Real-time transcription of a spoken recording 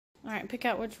Alright, pick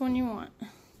out which one you want.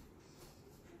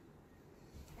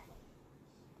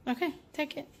 Okay,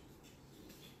 take it.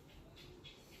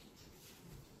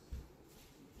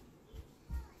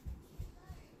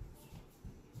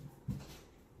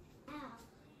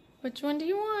 Which one do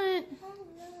you want?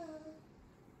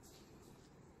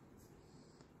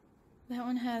 That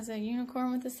one has a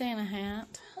unicorn with a Santa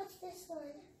hat. What's this one?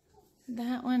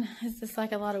 That one has just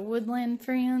like a lot of woodland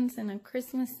friends and a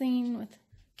Christmas scene with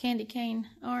candy cane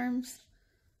arms,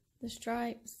 the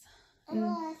stripes.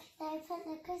 Oh, they're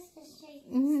putting the Christmas tree.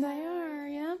 They are,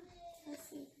 yeah.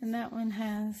 And that one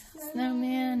has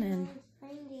snowmen and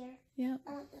reindeer. Yep.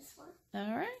 I want this one.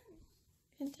 All right,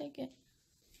 you can take it.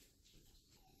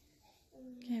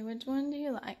 Okay, which one do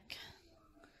you like?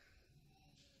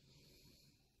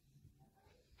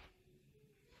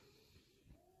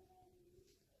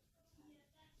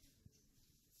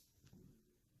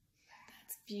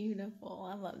 That's beautiful.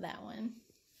 I love that one.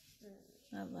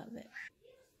 I love it.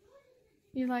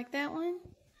 You like that one?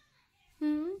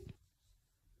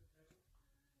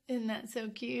 Isn't that so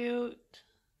cute?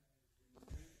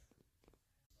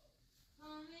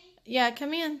 Mommy? Yeah,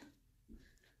 come in.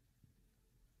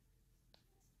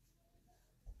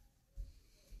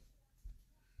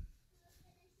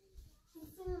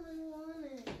 That's the one I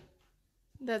wanted.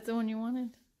 That's the one you wanted?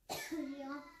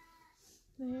 Yeah.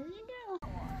 There you go.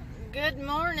 Good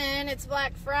morning. It's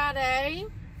Black Friday.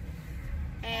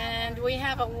 And we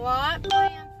have a lot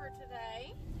planned for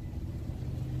today.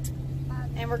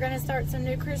 And we're going to start some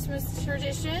new Christmas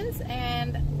traditions.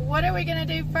 And what are we going to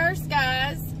do first,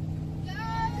 guys? Go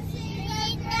see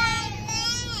the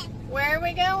Grinch. Where are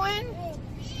we going?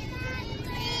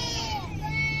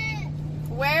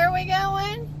 Where are we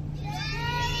going?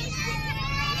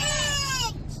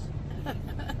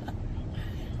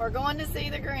 We're going to see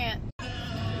the Grinch.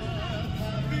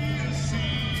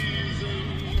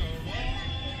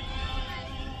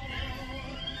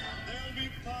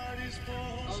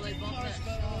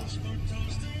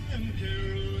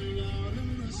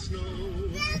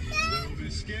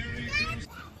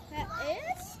 That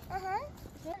is?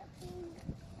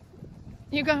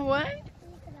 You got what?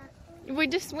 We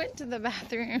just went to the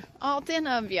bathroom. All 10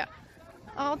 of you.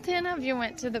 All 10 of you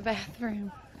went to the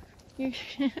bathroom. You're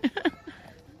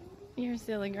a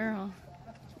silly girl.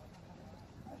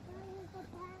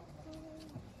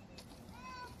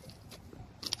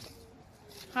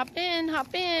 Hop in,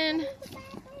 hop in.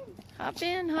 Hop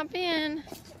in, hop in.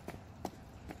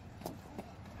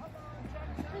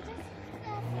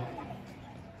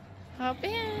 Hop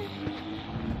in.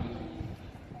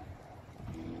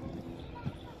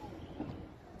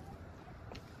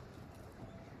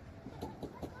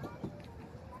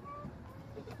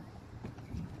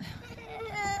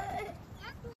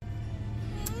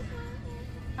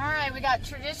 Alright, we got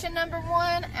tradition number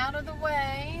 1 out of the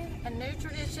way. A new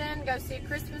tradition, go see a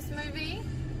Christmas movie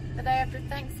the day after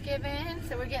Thanksgiving.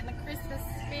 So we're getting the Christmas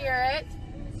spirit.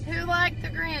 Who liked the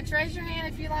Grinch? Raise your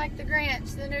hand if you like the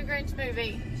Grinch, the new Grinch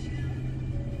movie.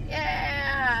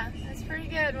 Yeah, that's pretty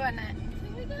good, wasn't it?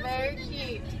 Very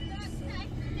cute.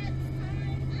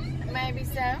 Maybe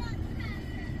so.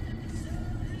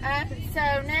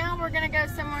 So now we're going to go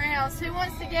somewhere else. Who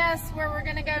wants to guess where we're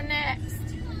going to go next?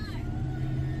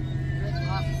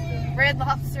 Red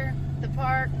Lobster, the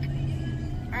park.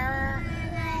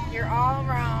 You're all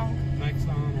wrong.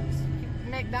 McDonald's.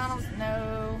 McDonald's,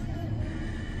 no.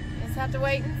 Just have to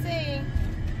wait and see.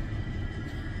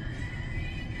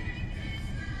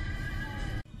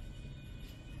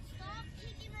 Stop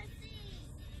kicking my seat.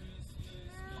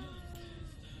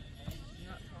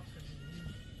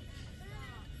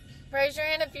 Raise your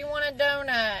hand if you want a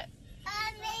donut.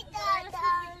 I need a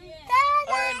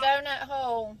Or a donut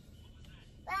hole.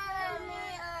 donut.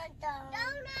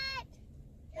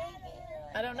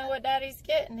 I don't know what Daddy's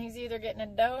getting. He's either getting a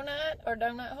donut or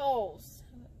donut holes.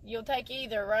 You'll take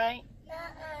either, right?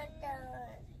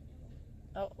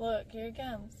 Oh, look, here he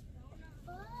comes.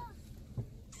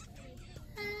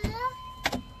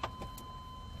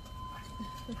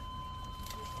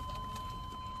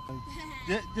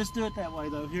 Just do it that way,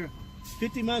 though. Here,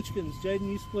 50 munchkins. Jaden,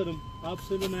 you split them.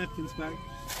 Opposite the napkins back.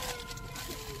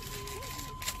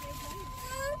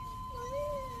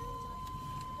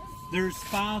 There's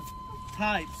 5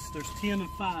 types. There's 10 and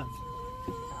 5.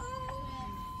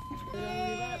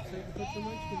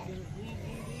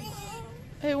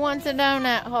 Who wants a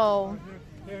donut hole?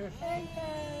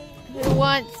 Who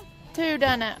wants 2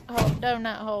 donut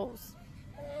holes?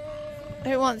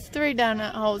 Who wants 3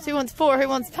 donut holes? Who wants 4? Who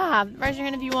wants 5? Raise your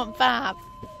hand if you want 5.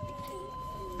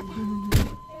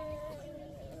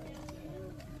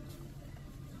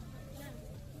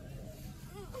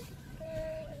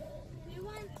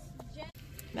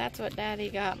 That's what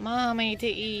Daddy got Mommy to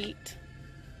eat.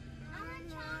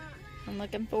 I'm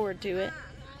looking forward to it.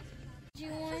 Do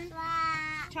you want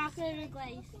chocolate or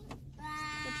glaze?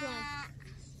 Which one?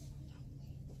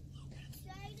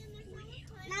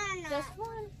 This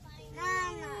one?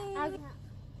 No.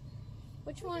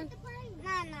 Which one?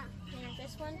 No. Here,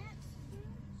 this one?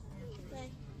 Okay.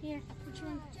 Here, which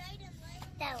one?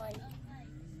 That one.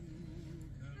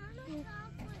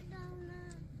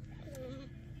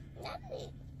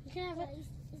 You can have it.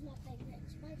 This is my favorite.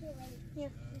 My favorite.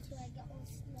 Here. Until I get one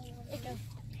slow. Here you go.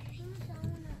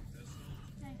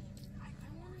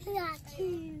 I got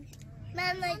two.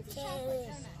 Mama two.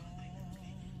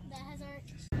 That has our...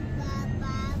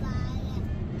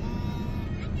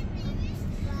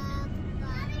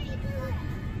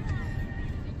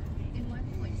 In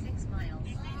 1.6 miles.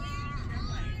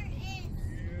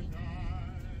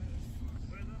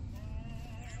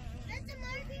 That's the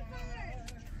Murphy part.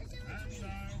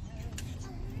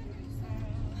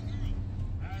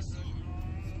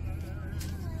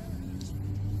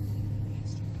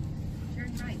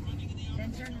 Turn right.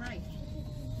 Then turn right.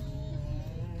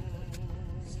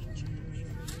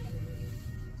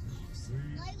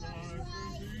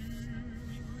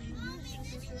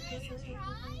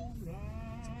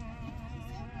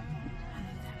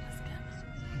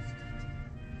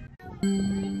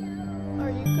 Right.